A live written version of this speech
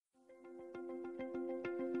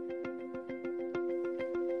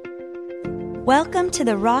Welcome to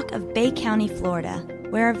the Rock of Bay County, Florida,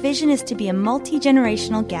 where our vision is to be a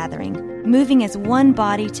multi-generational gathering, moving as one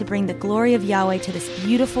body to bring the glory of Yahweh to this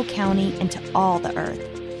beautiful county and to all the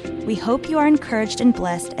earth. We hope you are encouraged and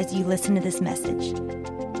blessed as you listen to this message.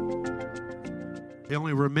 They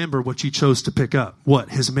only remember what you chose to pick up. What?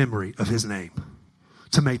 His memory of his name.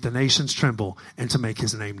 To make the nations tremble and to make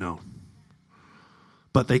his name known.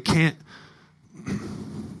 But they can't.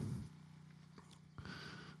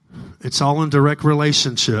 It's all in direct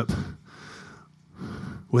relationship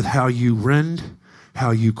with how you rend, how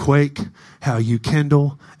you quake, how you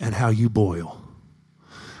kindle, and how you boil.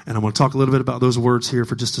 And I'm going to talk a little bit about those words here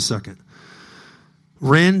for just a second.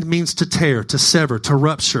 Rend means to tear, to sever, to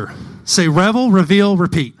rupture. Say revel, reveal,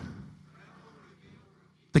 repeat.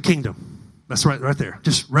 The kingdom. That's right there.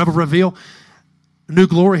 Just revel, reveal. New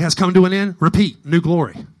glory has come to an end. Repeat. New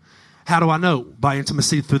glory. How do I know? By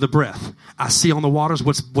intimacy through the breath. I see on the waters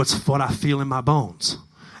what I feel in my bones.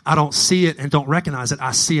 I don't see it and don't recognize it.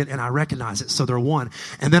 I see it and I recognize it. So they're one.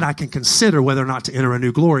 And then I can consider whether or not to enter a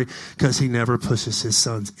new glory because he never pushes his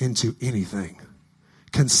sons into anything.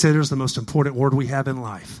 Consider is the most important word we have in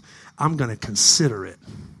life. I'm going to consider it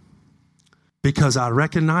because I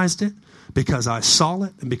recognized it, because I saw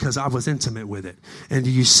it, and because I was intimate with it. And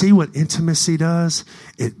do you see what intimacy does?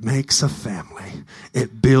 It makes a family.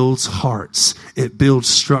 It builds hearts. It builds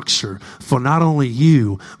structure for not only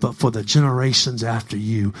you, but for the generations after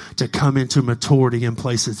you to come into maturity in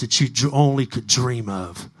places that you only could dream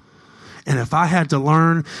of. And if I had to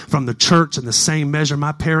learn from the church in the same measure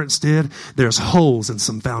my parents did, there's holes in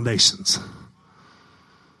some foundations.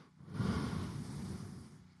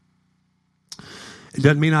 It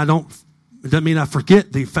doesn't mean I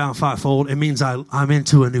forget the fivefold. It means I'm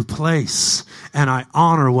into a new place and I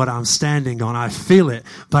honor what I'm standing on. I feel it,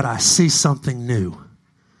 but I see something new.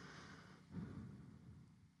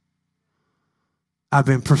 I've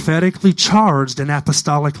been prophetically charged and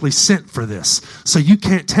apostolically sent for this. So you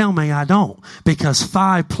can't tell me I don't, because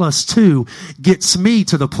 5 + 2 gets me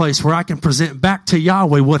to the place where I can present back to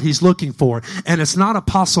Yahweh what he's looking for. And it's not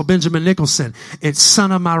Apostle Benjamin Nicholson. It's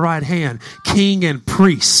son of my right hand, king and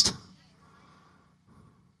priest.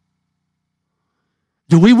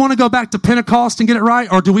 Do we want to go back to Pentecost and get it right?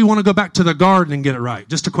 Or do we want to go back to the garden and get it right?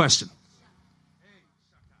 Just a question.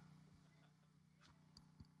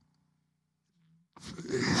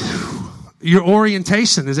 Your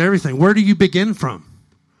orientation is everything. Where do you begin from?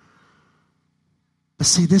 But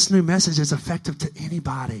see, this new message is effective to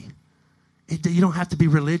anybody. You don't have to be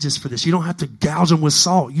religious for this. You don't have to gouge them with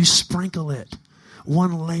salt. You sprinkle it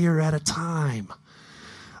one layer at a time.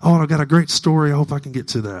 Oh, and I've got a great story. I hope I can get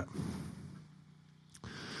to that.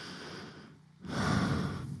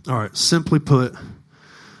 All right, simply put,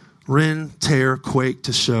 rend, tear, quake,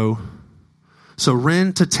 to show. So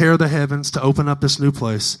rend, to tear the heavens, to open up this new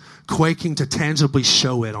place. Quaking, to tangibly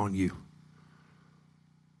show it on you.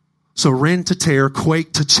 So rend, to tear,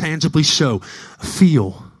 quake, to tangibly show.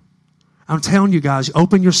 Feel. I'm telling you guys,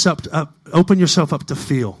 open yourself up to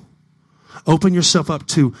feel. Open yourself up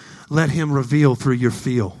to let him reveal through your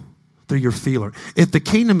feel, through your feeler. If the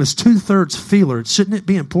kingdom is 2/3 feeler, shouldn't it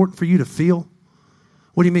be important for you to feel?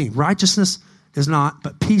 What do you mean? Righteousness is not,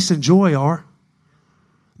 but peace and joy are.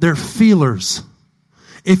 They're feelers.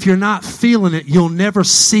 If you're not feeling it, you'll never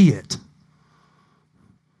see it.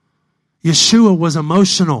 Yeshua was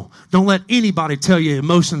emotional. Don't let anybody tell you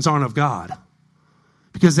emotions aren't of God,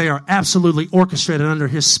 because they are absolutely orchestrated under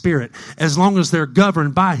his spirit as long as they're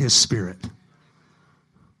governed by his spirit.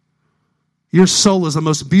 Your soul is the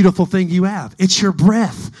most beautiful thing you have. It's your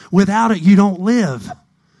breath. Without it, you don't live.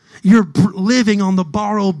 You're living on the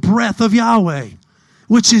borrowed breath of Yahweh,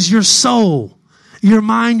 which is your soul, your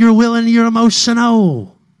mind, your will, and your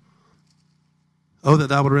emotional. Oh, that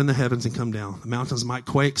thou would rend the heavens and come down. The mountains might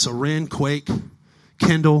quake. So rend, quake,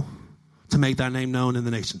 kindle, to make thy name known in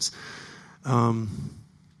the nations.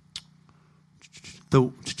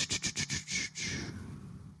 Don't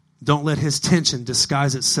let his tension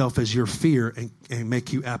disguise itself as your fear and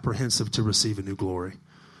make you apprehensive to receive a new glory.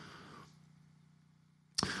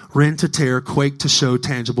 Rend, to tear, quake, to show,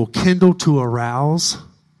 tangible, kindle, to arouse,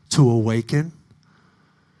 to awaken.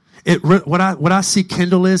 What I see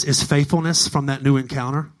kindle is faithfulness from that new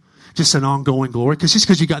encounter. Just an ongoing glory. Because just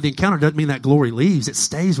because you got the encounter doesn't mean that glory leaves. It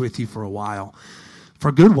stays with you for a while. For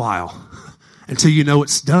a good while. Until you know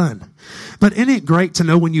it's done. But isn't it great to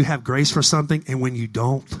know when you have grace for something and when you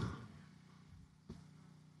don't?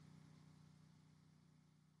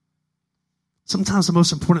 Sometimes the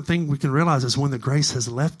most important thing we can realize is when the grace has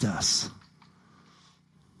left us.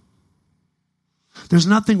 There's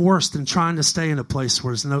nothing worse than trying to stay in a place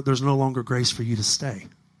where there's no longer grace for you to stay.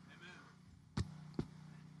 Amen.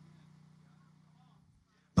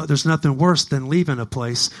 But there's nothing worse than leaving a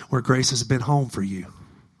place where grace has been home for you.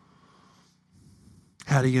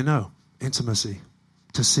 How do you know? Intimacy.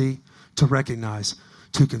 To see, to recognize,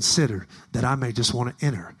 to consider that I may just want to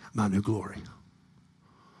enter my new glory.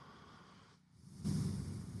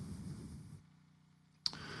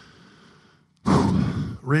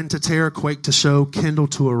 Rend to tear, quake to show, kindle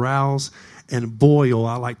to arouse, and boil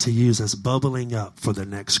I like to use as bubbling up for the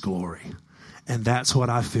next glory. And that's what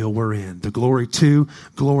I feel we're in. The glory 2,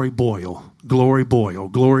 glory boil. Glory boil.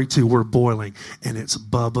 Glory 2, we're boiling. And it's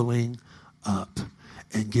bubbling up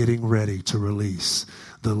and getting ready to release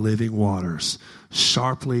the living waters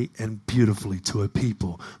sharply and beautifully to a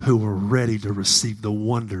people who are ready to receive the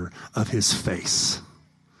wonder of his face,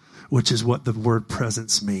 which is what the word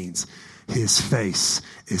presence means. His face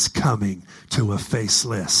is coming to a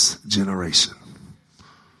faceless generation.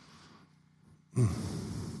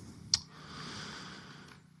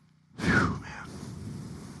 Whew, man.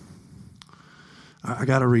 I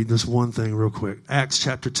got to read this one thing real quick. Acts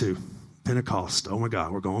chapter 2, Pentecost. Oh my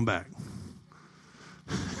God, we're going back.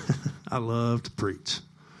 I love to preach.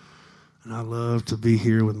 And I love to be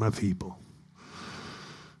here with my people.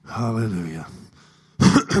 Hallelujah.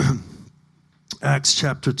 Acts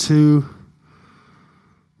chapter 2.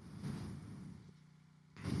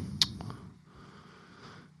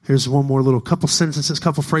 Here's one more little couple sentences,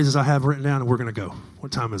 couple phrases I have written down, and we're going to go.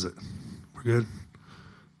 What time is it? We're good?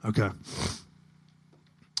 Okay.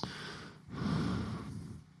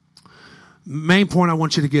 Main point I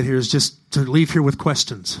want you to get here is just to leave here with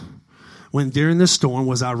questions. When during this storm,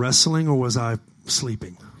 was I wrestling or was I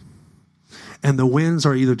sleeping? And the winds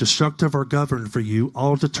are either destructive or governed for you,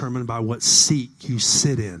 all determined by what seat you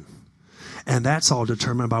sit in. And that's all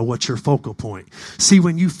determined by what's your focal point. See,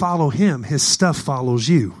 when you follow him, his stuff follows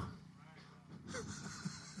you.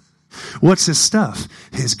 What's his stuff?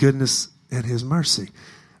 His goodness and his mercy.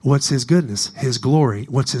 What's his goodness? His glory.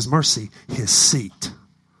 What's his mercy? His seat.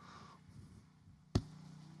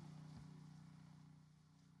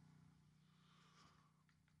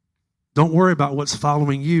 Don't worry about what's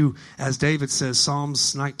following you. As David says,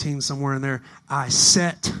 Psalms 19, somewhere in there, I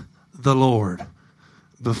set the Lord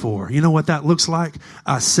before. You know what that looks like?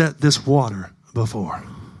 I set this water before.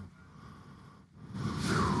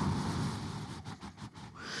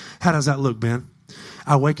 How does that look, Ben?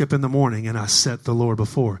 I wake up in the morning and I set the Lord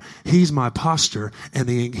before. He's my posture, and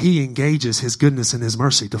he engages his goodness and his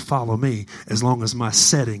mercy to follow me as long as my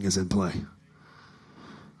setting is in play.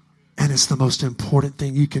 And it's the most important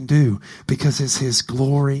thing you can do because it's his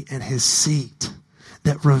glory and his seat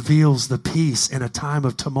that reveals the peace in a time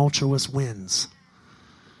of tumultuous winds.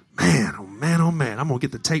 Man, oh man, oh man. I'm going to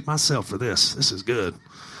get to tape myself for this. This is good.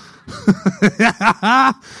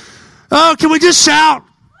 Oh, can we just shout?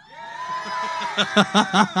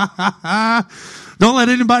 Don't let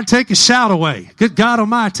anybody take a shout away. Good God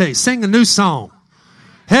Almighty. Sing a new song.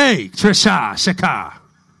 Hey, Trisha, Shaka.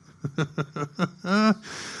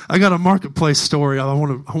 I got a marketplace story I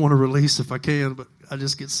want to release if I can, but I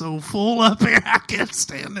just get so full up here. I can't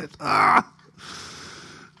stand it.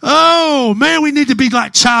 Oh, man, we need to be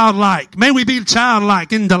like childlike. May we be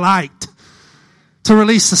childlike in delight to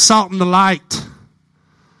release the salt and the light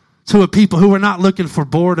to a people who are not looking for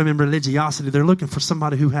boredom and religiosity. They're looking for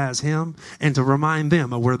somebody who has him and to remind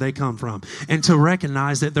them of where they come from and to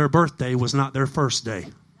recognize that their birthday was not their first day.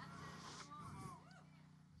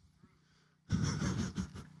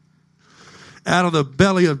 Out of the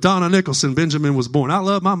belly of Donna Nicholson, Benjamin was born. I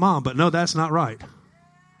love my mom, but no, that's not right.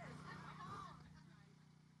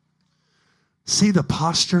 See the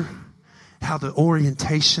posture? How the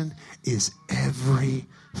orientation is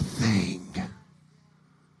everything.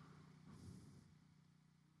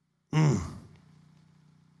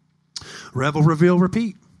 Revel, reveal,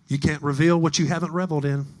 repeat. You can't reveal what you haven't reveled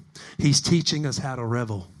in. He's teaching us how to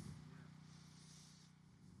revel.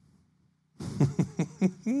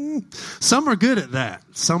 Some are good at that.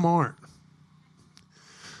 Some aren't.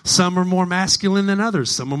 Some are more masculine than others.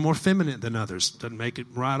 Some are more feminine than others. Doesn't make it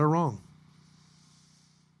right or wrong.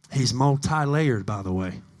 He's multi-layered, by the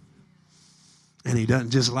way. And he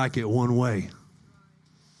doesn't just like it one way.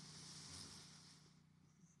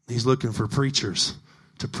 He's looking for preachers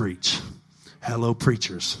to preach. Hello,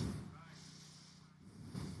 preachers.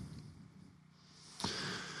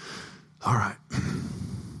 All right.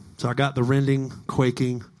 So I got the rending,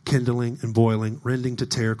 quaking, kindling, and boiling. Rending to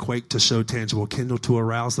tear, quake to show tangible, kindle to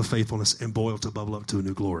arouse the faithfulness, and boil to bubble up to a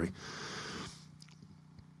new glory.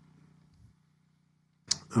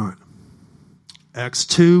 All right. Acts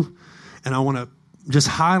 2. And I want to just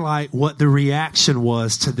highlight what the reaction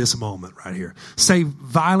was to this moment right here. Say,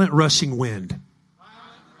 violent rushing wind.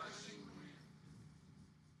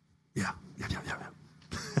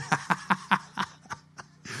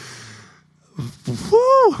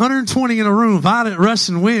 Whoo, 120 in a room, violent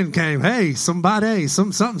rushing wind came. Hey,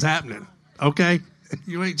 something's happening. Okay?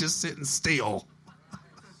 You ain't just sitting still.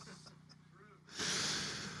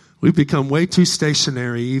 We've become way too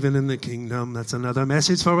stationary, even in the kingdom. That's another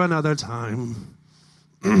message for another time.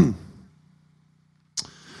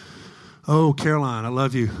 Oh, Caroline, I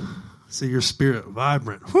love you. See your spirit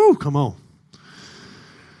vibrant. Whoo, come on.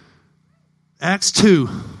 Acts 2.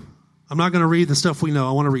 I'm not going to read the stuff we know.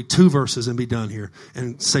 I want to read 2 verses and be done here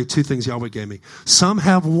and say 2 things Yahweh gave me. Some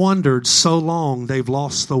have wondered so long they've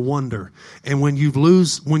lost the wonder. And when you've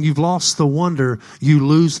lost the wonder, you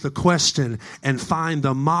lose the question and find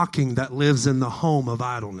the mocking that lives in the home of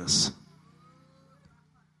idleness.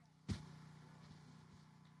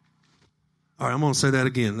 All right, I'm going to say that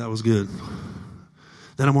again. That was good.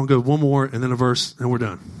 Then I'm going to go one more and then a verse and we're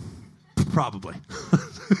done. Probably.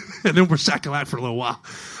 And then we're shackling for a little while.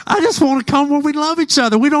 I just want to come where we love each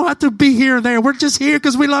other. We don't have to be here or there. We're just here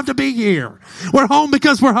because we love to be here. We're home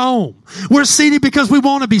because we're home. We're seated because we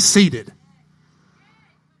want to be seated.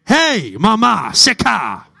 Hey, mama,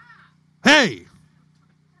 shika. Hey.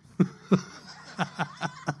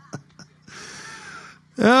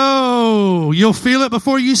 Oh, you'll feel it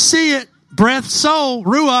before you see it. Breath, soul,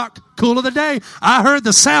 ruach, cool of the day. I heard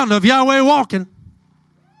the sound of Yahweh walking.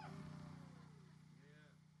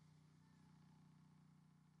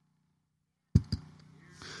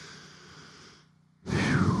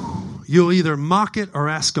 You'll either mock it or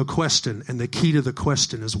ask a question, and the key to the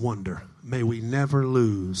question is wonder. May we never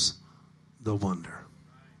lose the wonder.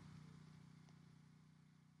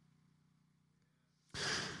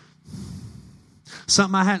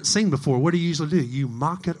 Something I hadn't seen before. What do you usually do? You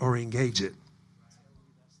mock it or engage it.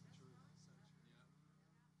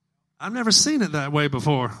 I've never seen it that way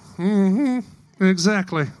before. Mm-hmm.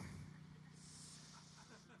 Exactly.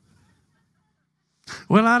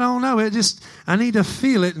 Well, I don't know. I need to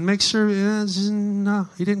feel it and make sure. No,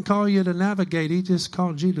 he didn't call you to navigate. He just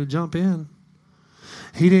called you to jump in.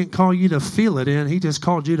 He didn't call you to feel it in. He just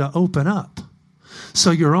called you to open up.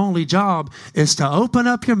 So your only job is to open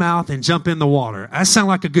up your mouth and jump in the water. That sounds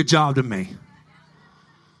like a good job to me.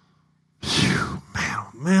 Whew,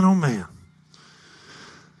 man, oh man.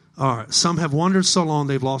 All right, some have wondered so long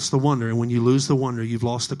they've lost the wonder. And when you lose the wonder, you've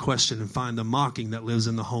lost the question and find the mocking that lives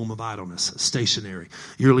in the home of idleness, stationary.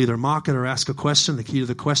 You'll either mock it or ask a question. The key to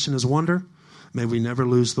the question is wonder. May we never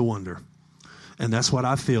lose the wonder. And that's what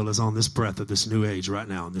I feel is on this breath of this new age right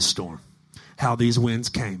now in this storm. How these winds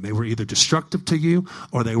came. They were either destructive to you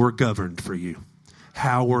or they were governed for you.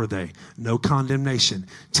 How were they? No condemnation.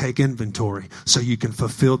 Take inventory so you can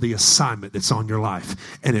fulfill the assignment that's on your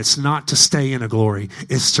life. And it's not to stay in a glory.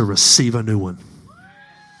 It's to receive a new one.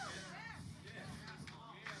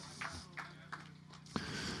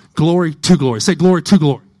 Glory to glory. Say glory to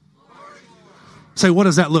glory. Say, what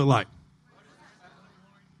does that look like?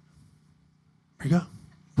 There you go.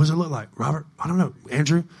 What does it look like? Robert? I don't know.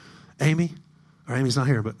 Andrew? Amy? Or Amy's not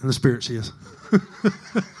here, but in the spirit she is.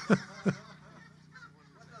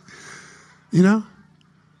 You know?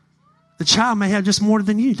 The child may have just more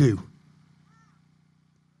than you do.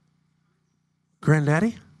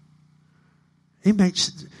 Granddaddy? He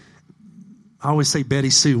makes... I always say Betty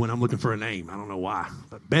Sue when I'm looking for a name. I don't know why.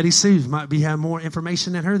 But Betty Sue might have more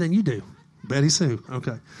information in her than you do. Betty Sue.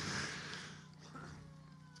 Okay.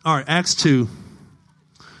 All right, Acts 2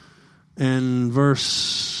 and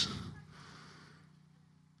verse...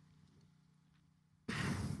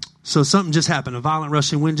 So something just happened. A violent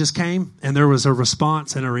rushing wind just came, and there was a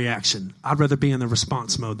response and a reaction. I'd rather be in the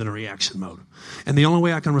response mode than a reaction mode. And the only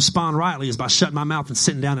way I can respond rightly is by shutting my mouth and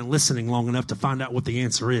sitting down and listening long enough to find out what the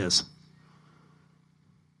answer is.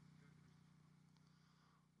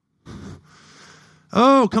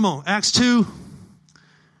 Oh, come on. Acts 2.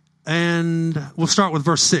 And we'll start with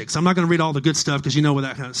verse 6. I'm not going to read all the good stuff because you know where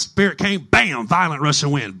that kind of spirit came. Bam! Violent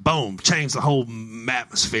rushing wind. Boom! Changed the whole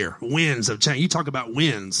atmosphere. Winds have changed. You talk about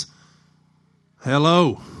winds.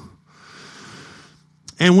 Hello.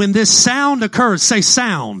 And when this sound occurs, say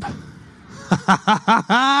sound.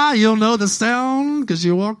 You'll know the sound because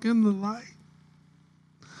you walk in the light.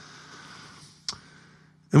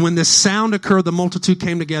 And when this sound occurred, the multitude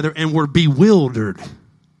came together and were bewildered.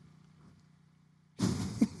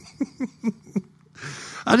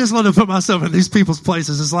 I just love to put myself in these people's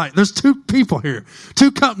places. It's like there's 2 people here,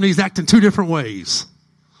 2 companies acting 2 different ways.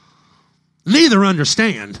 Neither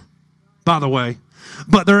understand, by the way,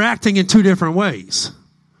 but they're acting in 2 different ways.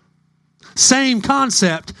 Same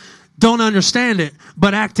concept, don't understand it,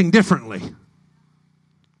 but acting differently.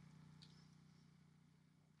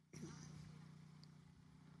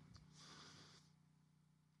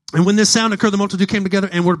 And when this sound occurred, the multitude came together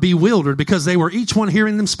and were bewildered because they were each one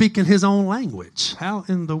hearing them speak in his own language. How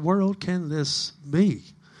in the world can this be?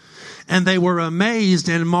 And they were amazed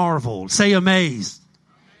and marveled. Say amazed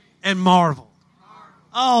and marveled.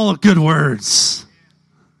 Oh, good words.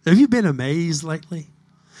 Have you been amazed lately?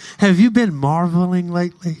 Have you been marveling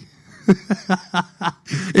lately?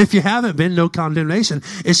 If you haven't been, no condemnation.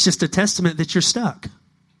 It's just a testament that you're stuck.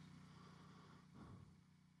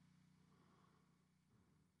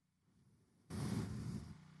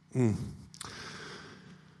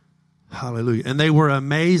 Hallelujah. And they were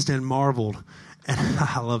amazed and marveled. And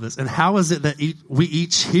I love this. And how is it that we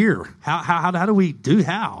each hear? How do we do?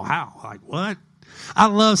 How? Like what? I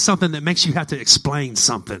love something that makes you have to explain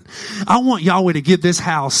something. I want Yahweh to give this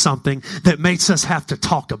house something that makes us have to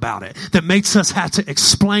talk about it, that makes us have to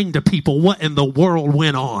explain to people what in the world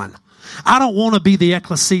went on. I don't want to be the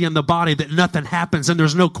ecclesia in the body that nothing happens and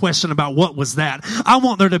there's no question about what was that. I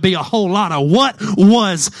want there to be a whole lot of what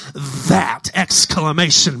was that!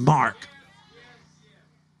 Exclamation mark.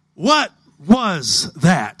 What was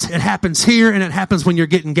that? It happens here and it happens when you're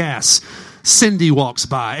getting gas. Cindy walks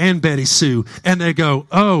by and Betty Sue and they go,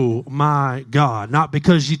 oh my God. Not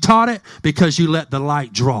because you taught it, because you let the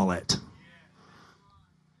light draw it.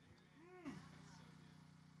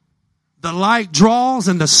 The light draws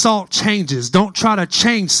and the salt changes. Don't try to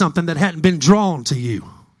change something that hadn't been drawn to you.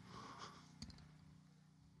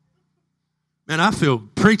 Man, I feel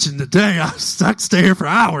preaching today. I could stay here for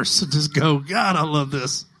hours and just go, God, I love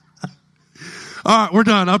this. All right, we're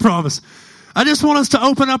done. I promise. I just want us to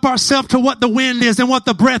open up ourselves to what the wind is and what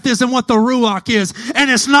the breath is and what the ruach is.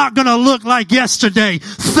 And it's not going to look like yesterday.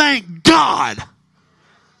 Thank God.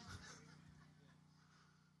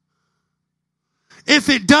 If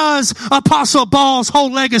it does, Apostle Paul's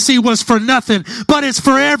whole legacy was for nothing, but it's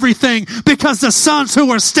for everything because the sons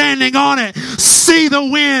who are standing on it see the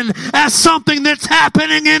wind as something that's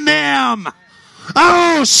happening in them.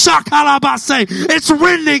 Oh, shakalabase. It's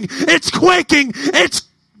rending, it's quaking, it's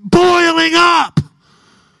boiling up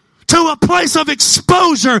to a place of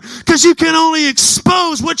exposure because you can only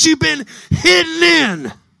expose what you've been hidden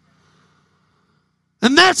in.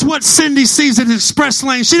 And that's what Cindy sees at Express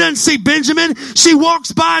Lane. She doesn't see Benjamin. She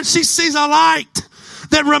walks by and she sees a light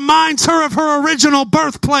that reminds her of her original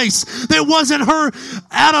birthplace. That wasn't her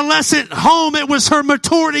adolescent home. It was her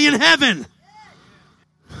maturity in heaven.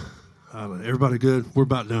 Everybody good? We're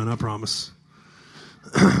about done, I promise.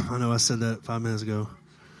 I know I said that 5 minutes ago.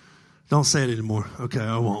 Don't say it anymore. Okay,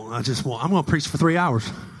 I won't. I'm going to preach for 3 hours.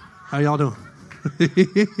 How y'all doing?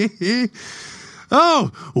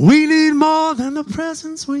 Oh, we need more than the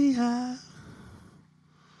presence we have.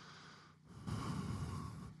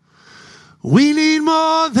 We need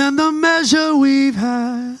more than the measure we've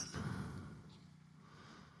had.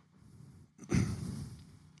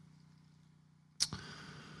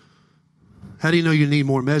 How do you know you need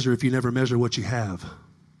more measure if you never measure what you have?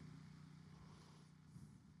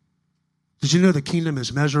 Did you know the kingdom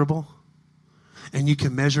is measurable? And you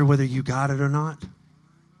can measure whether you got it or not?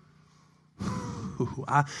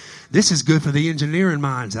 This is good for the engineering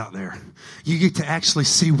minds out there. You get to actually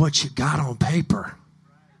see what you got on paper.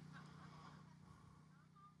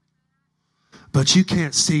 But you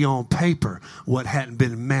can't see on paper what hadn't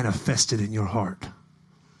been manifested in your heart.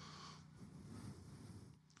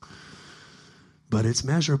 But it's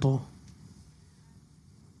measurable.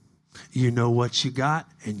 You know what you got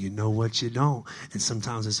and you know what you don't. And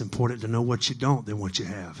sometimes it's important to know what you don't than what you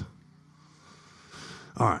have.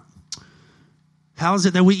 All right. How is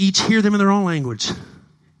it that we each hear them in their own language?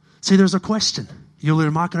 See, there's a question. You'll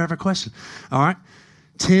learn Micah have a question. All right.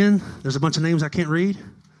 10, there's a bunch of names I can't read.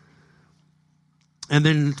 And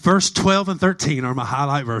then verse 12 and 13 are my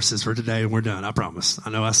highlight verses for today, and we're done, I promise.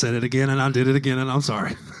 I know I said it again, and I did it again, and I'm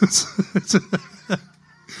sorry.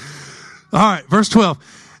 All right, verse 12.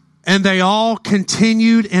 And they all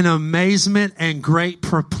continued in amazement and great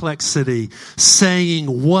perplexity,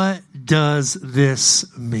 saying, what does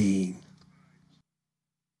this mean?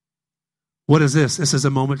 What is this? This is a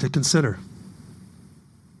moment to consider.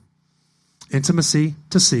 Intimacy,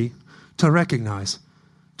 to see, to recognize,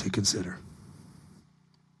 to consider.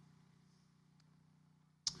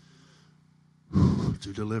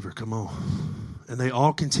 To deliver, come on. And they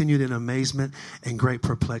all continued in amazement and great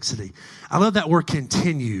perplexity. I love that word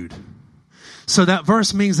continued. So that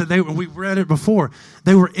verse means that we read it before,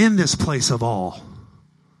 they were in this place of awe.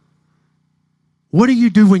 What do you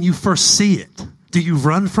do when you first see it? Do you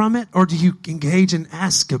run from it or do you engage and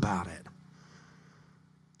ask about it?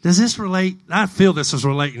 Does this relate? I feel this is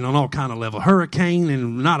relating on all kind of level. Hurricane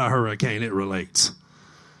and not a hurricane, it relates.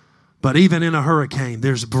 But even in a hurricane,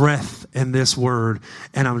 there's breath in this word.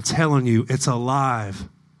 And I'm telling you, it's alive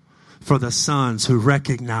for the sons who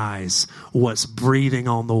recognize what's breathing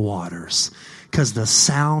on the waters. Because the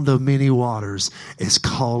sound of many waters is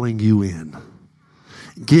calling you in.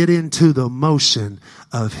 Get into the motion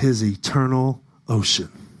of his eternal ocean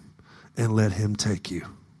and let him take you.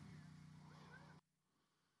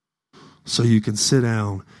 So you can sit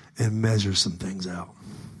down and measure some things out.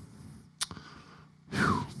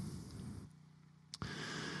 Whew.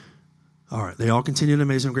 All right, they all continue in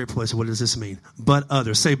amazing and great place. What does this mean? But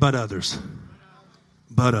others, say but others.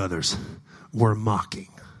 But others were mocking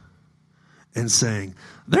and saying,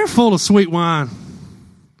 they're full of sweet wine.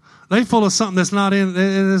 They full of something that's not in,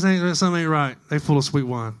 something ain't right. They full of sweet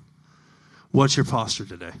wine. What's your posture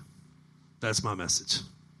today? That's my message.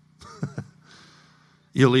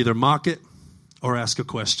 You'll either mock it or ask a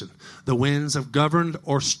question. The winds of governed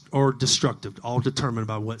or destructive, all determined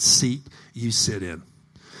by what seat you sit in.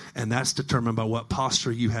 And that's determined by what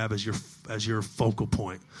posture you have as your focal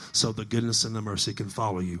point. So the goodness and the mercy can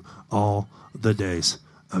follow you all the days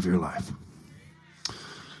of your life.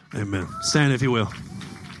 Amen. Stand if you will.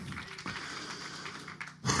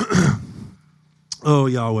 Oh,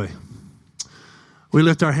 Yahweh. We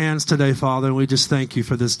lift our hands today, Father, and we just thank you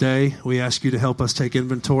for this day. We ask you to help us take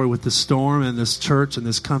inventory with this storm and this church and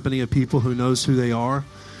this company of people who knows who they are.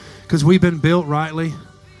 Because we've been built rightly.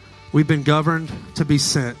 We've been governed to be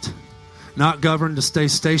sent. Not governed to stay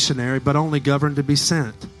stationary, but only governed to be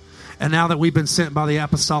sent. And now that we've been sent by the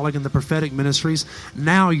apostolic and the prophetic ministries,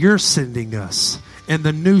 now you're sending us in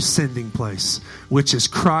the new sending place, which is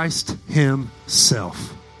Christ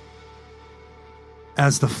himself.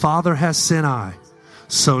 As the Father has sent I,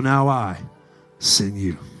 so now I send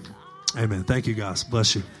you. Amen. Thank you, guys.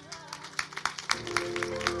 Bless you.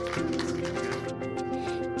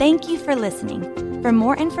 Thank you for listening. For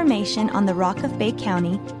more information on the Rock of Bay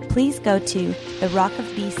County, please go to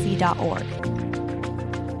therockofbc.org.